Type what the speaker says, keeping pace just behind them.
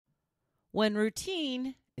when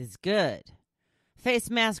routine is good. Face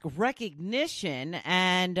mask recognition,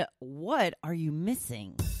 and what are you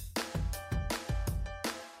missing?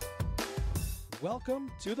 Welcome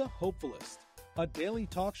to the Hopefulist, a daily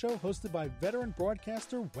talk show hosted by veteran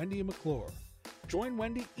broadcaster Wendy McClure. Join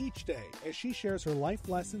Wendy each day as she shares her life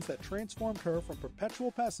lessons that transformed her from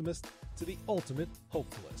perpetual pessimist to the ultimate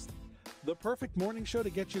hopefulist. The perfect morning show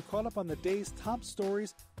to get you caught up on the day's top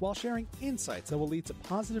stories while sharing insights that will lead to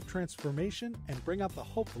positive transformation and bring out the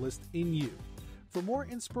hopefulist in you. For more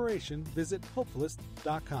inspiration, visit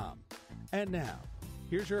Hopefulist.com. And now,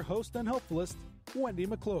 here's your host and hopefulist, Wendy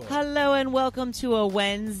McClure. Hello and welcome to a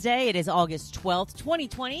Wednesday. It is August 12th,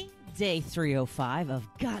 2020, day 305 of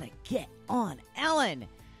Gotta Get On Ellen.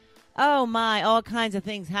 Oh my, all kinds of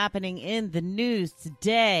things happening in the news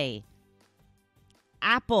today.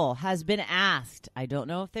 Apple has been asked, I don't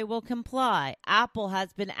know if they will comply, Apple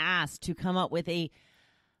has been asked to come up with a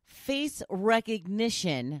face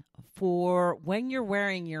recognition for when you're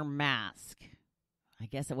wearing your mask. I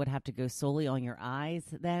guess it would have to go solely on your eyes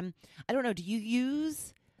then. I don't know. Do you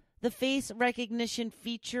use the face recognition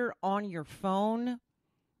feature on your phone?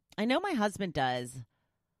 I know my husband does.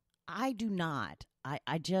 I do not.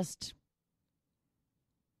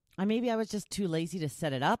 Maybe I was just too lazy to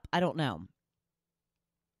set it up. I don't know.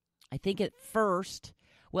 I think at first,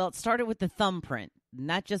 it started with the thumbprint, and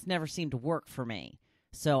that just never seemed to work for me.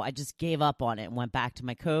 So I just gave up on it and went back to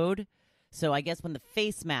my code. So I guess when the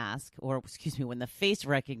face mask, when the face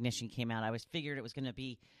recognition came out, I figured it was going to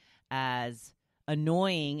be as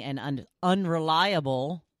annoying and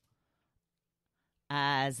unreliable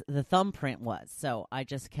as the thumbprint was. So I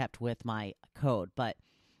just kept with my code. But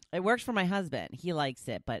it works for my husband. He likes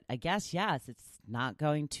it. But I guess, yes, it's not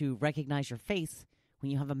going to recognize your face when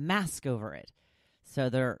you have a mask over it. So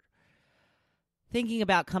they're thinking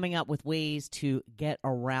about coming up with ways to get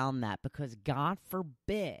around that because God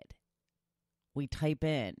forbid we type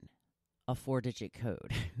in a 4-digit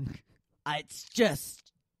code. It's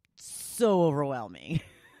just so overwhelming.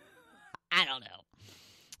 I don't know.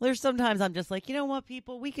 There's sometimes I'm just like, you know what,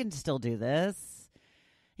 people? We can still do this.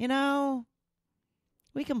 You know?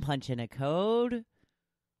 We can punch in a code.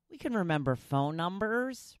 We can remember phone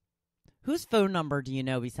numbers. Whose phone number do you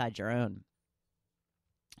know besides your own?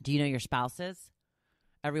 Do you know your spouse's?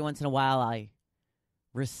 Every once in a while, I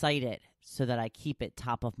recite it so that I keep it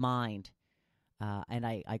top of mind. And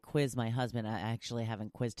I quiz my husband. I actually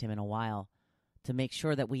haven't quizzed him in a while to make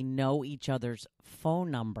sure that we know each other's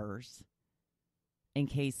phone numbers in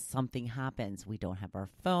case something happens. We don't have our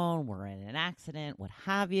phone. We're in an accident, what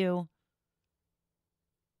have you.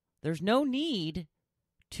 There's no need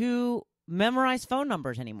to memorize phone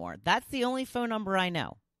numbers anymore. That's the only phone number I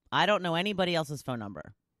know. I don't know anybody else's phone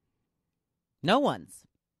number. No one's.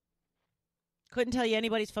 Couldn't tell you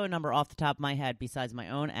anybody's phone number off the top of my head besides my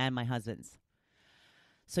own and my husband's.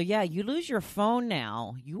 So, yeah, you lose your phone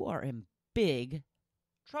now, you are in big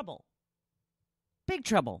trouble. Big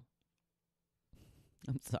trouble.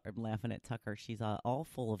 I'm sorry, I'm laughing at Tucker. She's all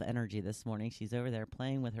full of energy this morning. She's over there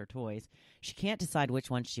playing with her toys. She can't decide which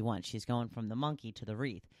one she wants. She's going from the monkey to the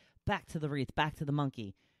wreath, back to the wreath, back to the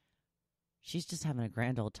monkey. She's just having a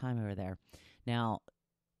grand old time over there. Now,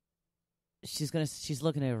 she's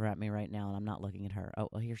looking over at me right now, and I'm not looking at her.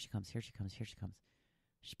 Oh, here she comes.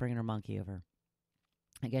 She's bringing her monkey over.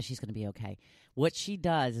 I guess she's going to be okay. What she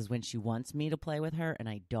does is when she wants me to play with her and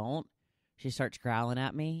I don't, she starts growling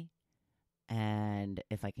at me. And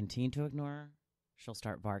if I continue to ignore her, she'll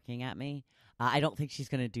start barking at me. I don't think she's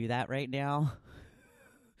going to do that right now.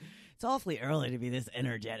 It's awfully early to be this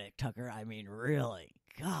energetic, Tucker. I mean, really,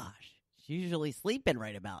 gosh, she's usually sleeping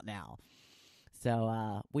right about now.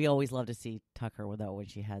 So we always love to see Tucker, though, when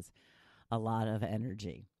she has a lot of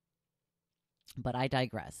energy. But I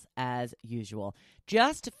digress, as usual.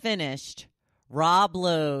 Just finished Rob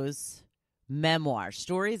Lowe's memoir,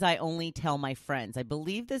 Stories I Only Tell My Friends. I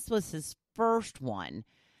believe this was his first one,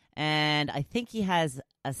 and I think he has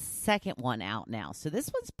a second one out now. So this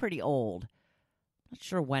one's pretty old. Not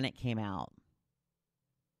sure when it came out.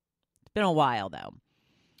 It's been a while, though.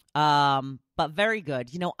 But very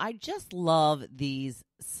good. You know, I just love these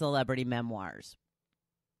celebrity memoirs.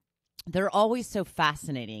 They're always so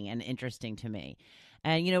fascinating and interesting to me.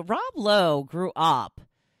 And, you know, Rob Lowe grew up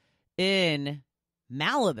in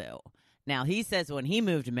Malibu. Now, he says when he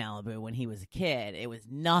moved to Malibu when he was a kid, it was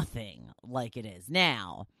nothing like it is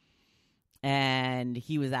now. And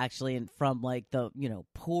he was actually from like the,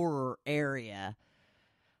 poorer area.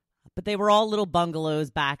 But they were all little bungalows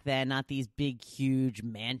back then, not these big, huge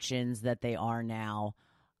mansions that they are now.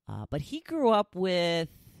 But he grew up with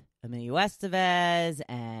Emilio Estevez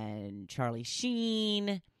and Charlie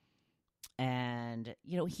Sheen And,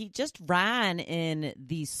 he just ran in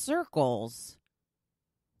these circles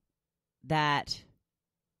that,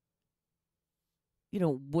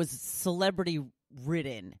 was celebrity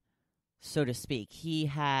ridden, so to speak. He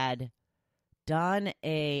had done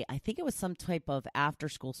I think it was some type of after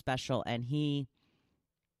school special, and he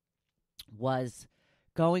was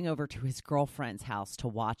going over to his girlfriend's house to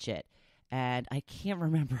watch it. And I can't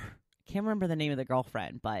remember the name of the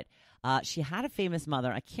girlfriend, but she had a famous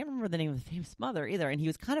mother. I can't remember the name of the famous mother either. And he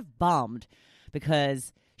was kind of bummed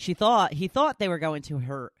because he thought they were going to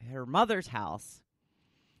her mother's house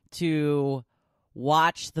to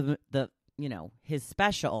watch his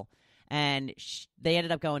special, and they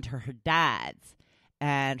ended up going to her dad's.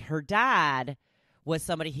 And her dad was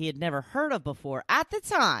somebody he had never heard of before at the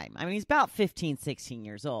time. I mean, he's about 15, 16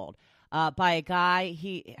 years old. By a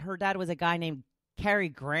guy, her dad was a guy named Cary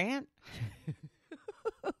Grant.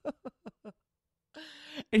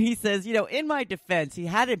 And he says, in my defense, he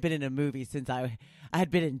hadn't been in a movie since I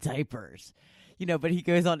had been in diapers. But he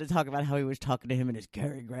goes on to talk about how he was talking to him in his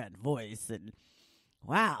Cary Grant voice. And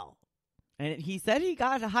wow. And he said he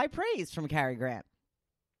got high praise from Cary Grant.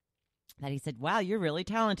 That he said, wow, you're really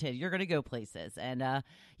talented. You're going to go places. And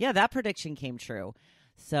that prediction came true.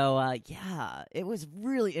 So, it was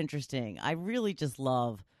really interesting. I really just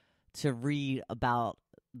love to read about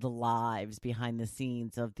the lives behind the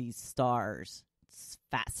scenes of these stars. It's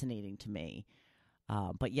fascinating to me.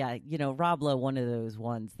 But yeah, Rob Lowe, one of those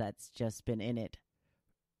ones that's just been in it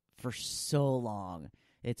for so long.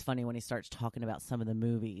 It's funny when he starts talking about some of the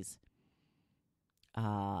movies.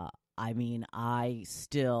 I mean, I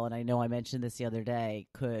still, and I know I mentioned this the other day,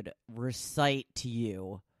 could recite to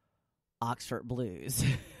you Oxford Blues.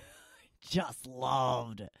 Just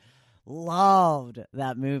loved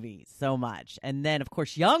that movie so much. And then, of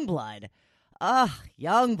course, Youngblood.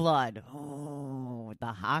 Youngblood. Oh, with the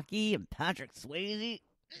hockey and Patrick Swayze.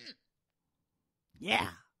 Yeah.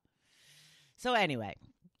 So anyway,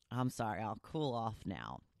 I'm sorry. I'll cool off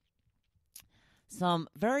now. Some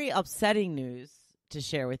very upsetting news to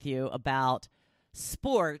share with you about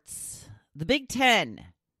sports. The Big Ten,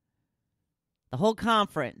 the whole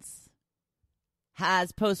conference,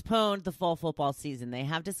 has postponed the fall football season. They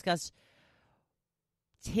have discussed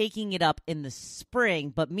taking it up in the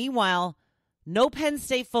spring, but meanwhile, no Penn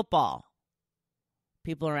State football.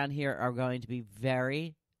 People around here are going to be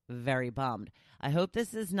very, very bummed. I hope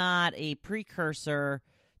this is not a precursor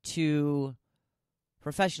to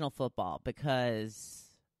professional football, because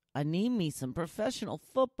I need me some professional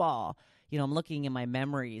football. I'm looking in my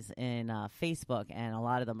memories in Facebook, and a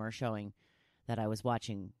lot of them are showing that I was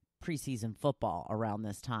watching preseason football around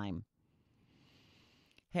this time.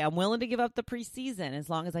 Hey, I'm willing to give up the preseason as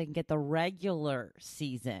long as I can get the regular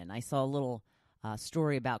season. I saw a little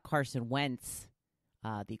story about Carson Wentz,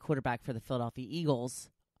 the quarterback for the Philadelphia Eagles,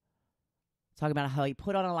 talking about how he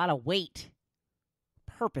put on a lot of weight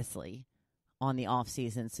purposely on the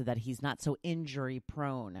offseason so that he's not so injury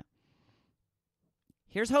prone.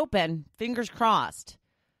 Here's hoping. Fingers crossed.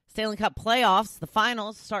 Stanley Cup playoffs, the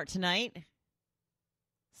finals start tonight.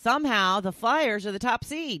 Somehow the Flyers are the top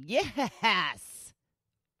seed. Yes.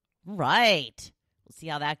 Right. We'll see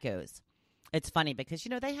how that goes. It's funny because,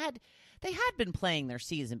 they had been playing their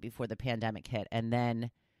season before the pandemic hit, and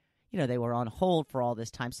then, they were on hold for all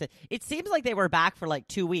this time. So it seems like they were back for like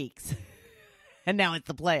 2 weeks, and now it's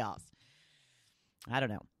the playoffs. I don't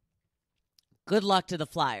know. Good luck to the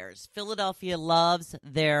Flyers. Philadelphia loves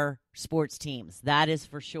their sports teams. That is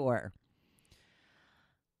for sure.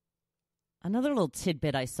 Another little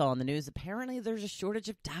tidbit I saw in the news. Apparently there's a shortage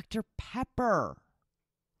of Dr. Pepper.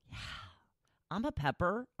 Yeah. I'm a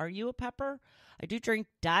pepper. Are you a pepper? I do drink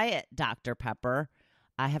Diet Dr. Pepper.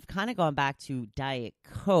 I have kind of gone back to Diet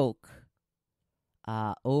Coke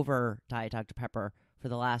over Diet Dr. Pepper for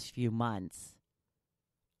the last few months.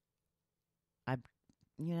 I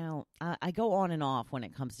go on and off when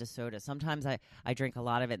it comes to soda. Sometimes I drink a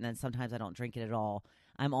lot of it, and then sometimes I don't drink it at all.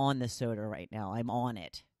 I'm on the soda right now. I'm on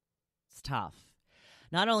it. It's tough.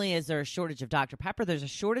 Not only is there a shortage of Dr. Pepper, there's a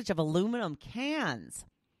shortage of aluminum cans.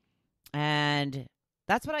 And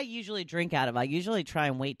that's what I usually drink out of. I usually try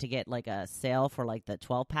and wait to get like a sale for like the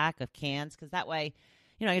 12-pack of cans, because that way,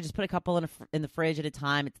 I can just put a couple in the fridge at a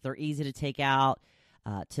time. They're easy to take out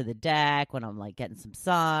to the deck when I'm like getting some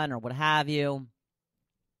sun or what have you.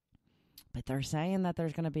 But they're saying that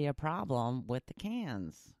there's going to be a problem with the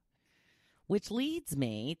cans, which leads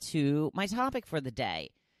me to my topic for the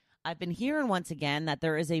day. I've been hearing once again that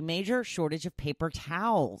there is a major shortage of paper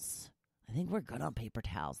towels. I think we're good on paper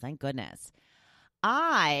towels. Thank goodness.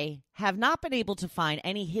 I have not been able to find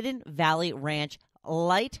any Hidden Valley Ranch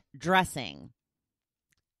light dressing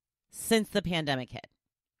since the pandemic hit.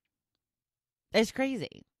 It's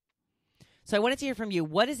crazy. So I wanted to hear from you.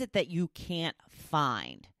 What is it that you can't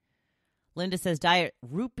find? Linda says, diet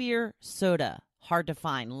root beer soda, hard to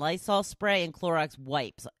find. Lysol spray and Clorox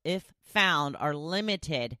wipes, if found, are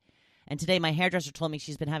limited. And today my hairdresser told me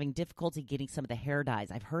she's been having difficulty getting some of the hair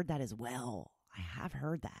dyes. I've heard that as well. I have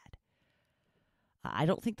heard that. I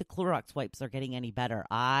don't think the Clorox wipes are getting any better.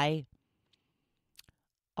 A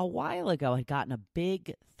while ago, had gotten a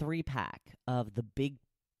big 3-pack of the big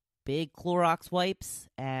Clorox wipes,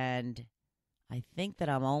 and I think that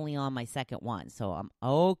I'm only on my second one, so I'm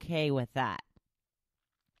okay with that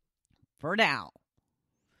for now.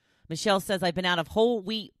 Michelle says, I've been out of whole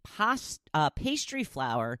wheat pastry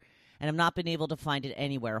flour, and I've not been able to find it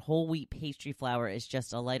anywhere. Whole wheat pastry flour is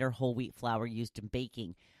just a lighter whole wheat flour used in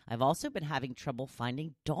baking. I've also been having trouble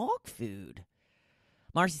finding dog food.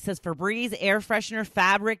 Marcy says, Febreze, air freshener,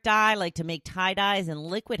 fabric dye, like to make tie-dyes, and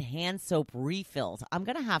liquid hand soap refills. I'm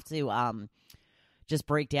going to have to just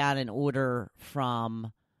break down and order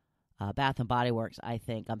from Bath & Body Works, I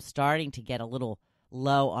think. I'm starting to get a little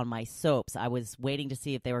low on my soaps. I was waiting to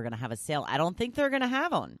see if they were going to have a sale. I don't think they're going to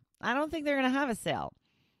have one. I don't think they're going to have a sale.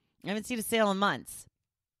 I haven't seen a sale in months.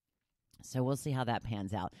 So we'll see how that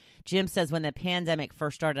pans out. Jim says, when the pandemic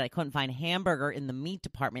first started, I couldn't find hamburger in the meat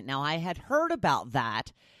department. Now, I had heard about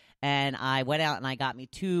that, and I went out and I got me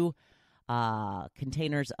 2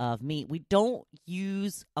 containers of meat. We don't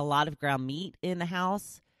use a lot of ground meat in the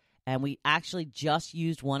house, and we actually just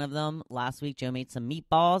used one of them last week. Joe made some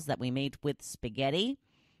meatballs that we made with spaghetti,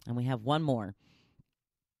 and we have one more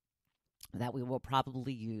that we will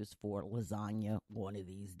probably use for lasagna one of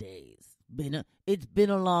these days. It's been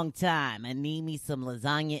a long time. I need me some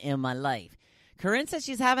lasagna in my life. Corinne says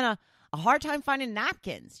she's having a hard time finding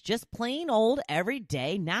napkins. Just plain old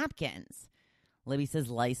everyday napkins. Libby says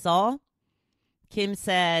Lysol. Kim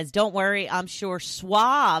says, don't worry, I'm sure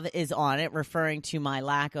Suave is on it, referring to my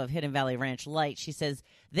lack of Hidden Valley Ranch Light. She says,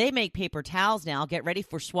 they make paper towels now. Get ready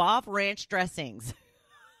for Suave ranch dressings.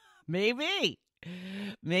 Maybe.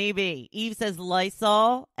 Eve says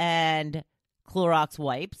Lysol and Clorox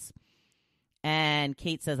wipes. And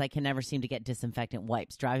Kate says, I can never seem to get disinfectant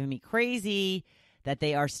wipes. Driving me crazy that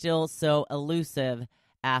they are still so elusive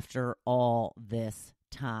after all this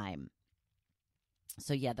time.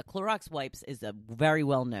 So, yeah, the Clorox wipes is a very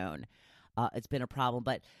well known. It's been a problem.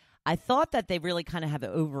 But I thought that they really kind of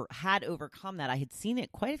had overcome that. I had seen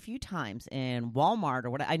it quite a few times in Walmart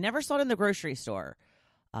or whatever. I never saw it in the grocery store.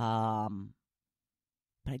 But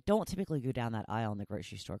I don't typically go down that aisle in the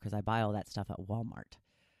grocery store because I buy all that stuff at Walmart.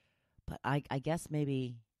 But I guess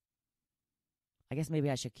maybe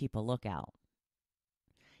I should keep a lookout.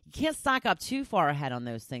 You can't stock up too far ahead on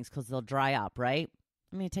those things because they'll dry up, right?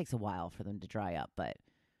 I mean, it takes a while for them to dry up, but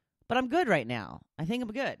I'm good right now. I think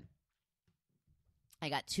I'm good. I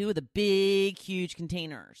got 2 of the big, huge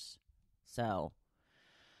containers. So,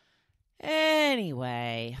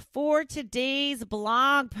 anyway, for today's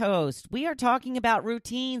blog post, we are talking about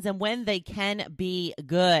routines and when they can be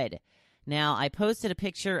good. Now, I posted a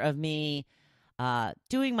picture of me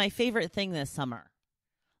doing my favorite thing this summer,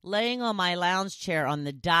 laying on my lounge chair on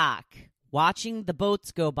the dock, watching the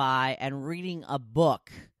boats go by, and reading a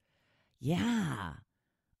book. Yeah,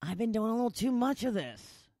 I've been doing a little too much of this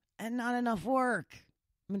and not enough work.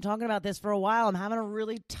 I've been talking about this for a while. I'm having a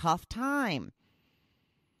really tough time.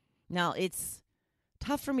 Now, it's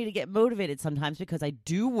tough for me to get motivated sometimes because I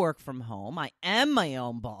do work from home. I am my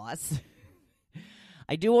own boss.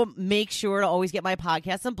 I do make sure to always get my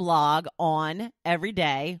podcast and blog on every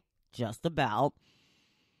day, just about.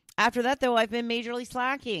 After that, though, I've been majorly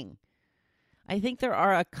slacking. I think there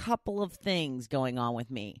are a couple of things going on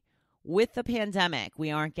with me. With the pandemic,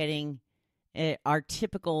 we aren't getting our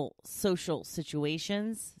typical social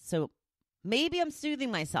situations. So maybe I'm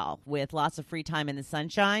soothing myself with lots of free time in the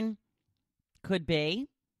sunshine. Could be.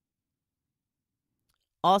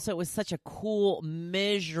 Also, it was such a cool,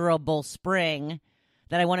 miserable spring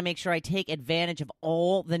that I want to make sure I take advantage of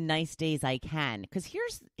all the nice days I can. Because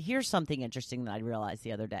here's something interesting that I realized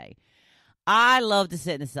the other day. I love to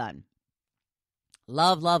sit in the sun.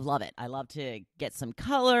 Love, love, love it. I love to get some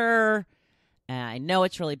color. I know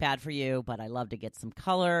it's really bad for you, but I love to get some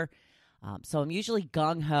color. So I'm usually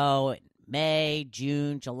gung-ho in May,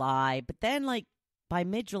 June, July. But then, like, by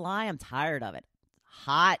mid-July, I'm tired of it.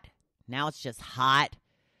 Hot. Now it's just hot.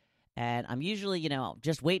 And I'm usually,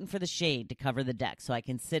 just waiting for the shade to cover the deck so I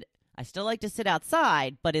can sit. I still like to sit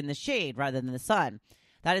outside, but in the shade rather than the sun.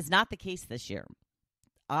 That is not the case this year.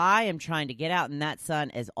 I am trying to get out in that sun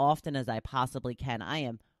as often as I possibly can. I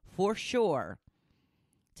am, for sure,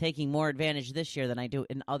 taking more advantage this year than I do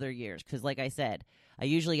in other years. Because like I said, I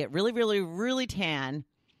usually get really, really, really tan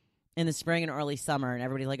in the spring and early summer, and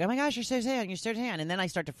everybody's like, oh my gosh, you're so tan, you're so tan. And then I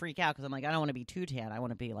start to freak out because I'm like, I don't want to be too tan. I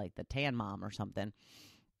want to be like the tan mom or something.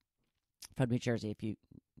 From New Jersey,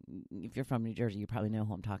 if you're from New Jersey, you probably know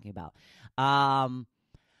who I'm talking about.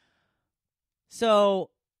 So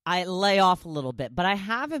I lay off a little bit, but I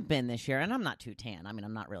haven't been this year, and I'm not too tan. I mean,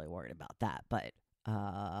 I'm not really worried about that, but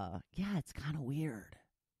yeah, it's kind of weird.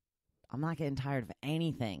 I'm not getting tired of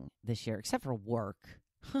anything this year except for work.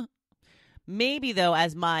 Maybe, though,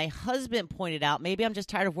 as my husband pointed out, maybe I'm just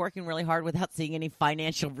tired of working really hard without seeing any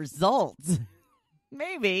financial results.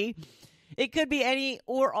 Maybe. It could be any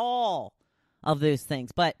or all of those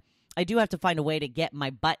things. But I do have to find a way to get my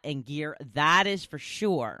butt in gear. That is for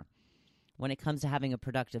sure. When it comes to having a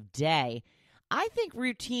productive day, I think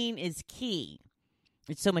routine is key.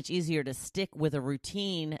 It's so much easier to stick with a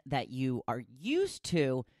routine that you are used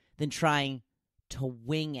to than trying to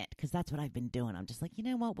wing it, because that's what I've been doing. I'm just like, you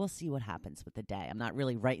know what? We'll see what happens with the day. I'm not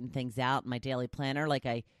really writing things out in my daily planner like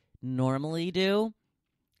I normally do.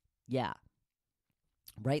 Yeah.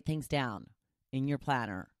 Write things down in your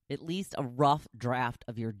planner, at least a rough draft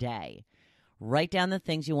of your day. Write down the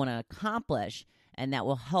things you want to accomplish, and that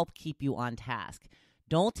will help keep you on task.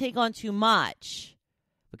 Don't take on too much,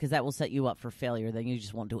 because that will set you up for failure. Then you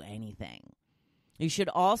just won't do anything. You should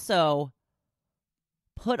also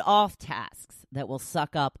put off tasks that will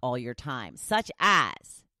suck up all your time, such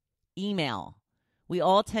as email. We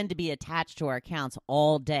all tend to be attached to our accounts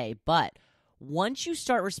all day, but once you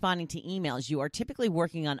start responding to emails, you are typically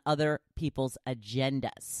working on other people's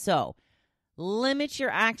agendas. So limit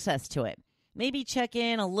your access to it. Maybe check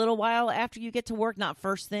in a little while after you get to work, not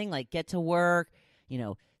first thing, like get to work,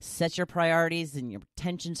 set your priorities and your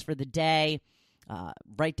intentions for the day,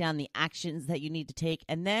 write down the actions that you need to take,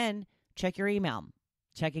 and then check your email.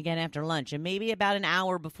 Check again after lunch, and maybe about an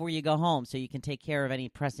hour before you go home so you can take care of any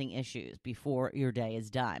pressing issues before your day is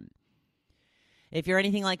done. If you're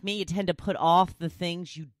anything like me, you tend to put off the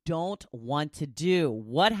things you don't want to do.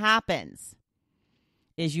 What happens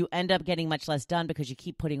is you end up getting much less done because you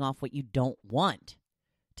keep putting off what you don't want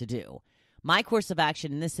to do. My course of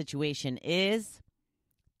action in this situation is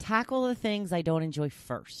tackle the things I don't enjoy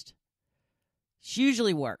first. It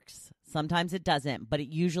usually works. Sometimes it doesn't, but it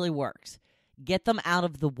usually works. Get them out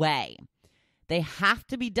of the way. They have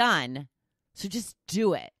to be done, so just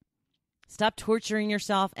do it. Stop torturing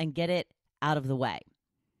yourself and get it out of the way.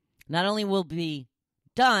 Not only will it be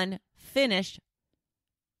done, finished,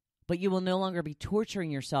 but you will no longer be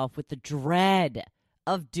torturing yourself with the dread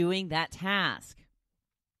of doing that task.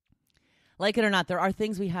 Like it or not, there are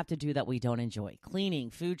things we have to do that we don't enjoy.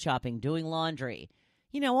 Cleaning, food shopping, doing laundry,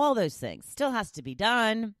 all those things. Still has to be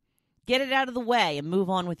done. Get it out of the way and move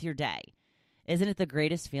on with your day. Isn't it the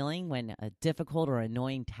greatest feeling when a difficult or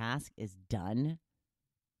annoying task is done?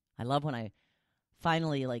 I love when I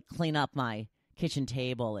finally clean up my kitchen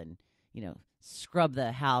table and, scrub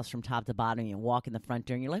the house from top to bottom and walk in the front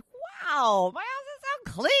door and you're like, wow, my house is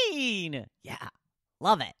so clean. Yeah,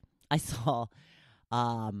 love it. I saw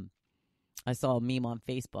a meme on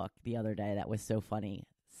Facebook the other day that was so funny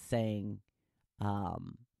saying,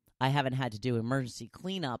 I haven't had to do emergency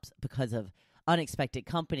cleanups because of unexpected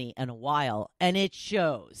company in a while, and it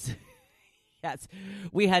shows. Yes,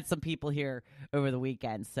 we had some people here over the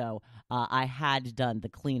weekend, so I had done the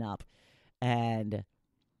cleanup, and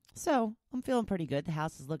so I'm feeling pretty good. The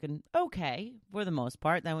house is looking okay for the most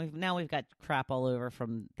part. Now we've got crap all over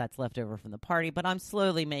that's left over from the party, but I'm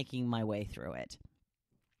slowly making my way through it.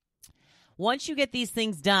 Once you get these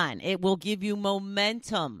things done, it will give you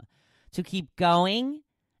momentum to keep going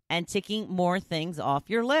and ticking more things off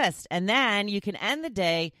your list. And then you can end the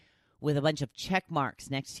day with a bunch of check marks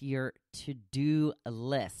next to your to-do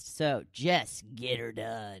list. So just get her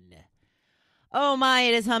done. Oh my,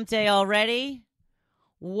 it is hump day already.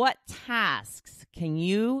 What tasks can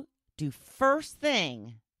you do first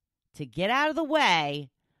thing to get out of the way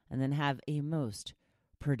and then have a most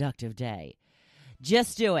productive day?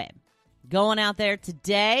 Just do it. Go on out there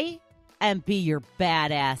today and be your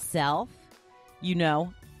badass self.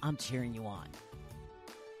 I'm cheering you on.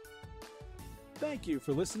 Thank you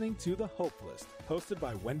for listening to The Hopefulist, hosted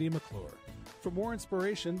by Wendy McClure. For more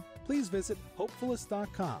inspiration, please visit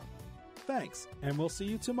Hopefulist.com. Thanks, and we'll see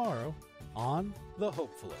you tomorrow on The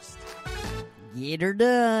Hopefulist. Get her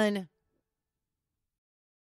done.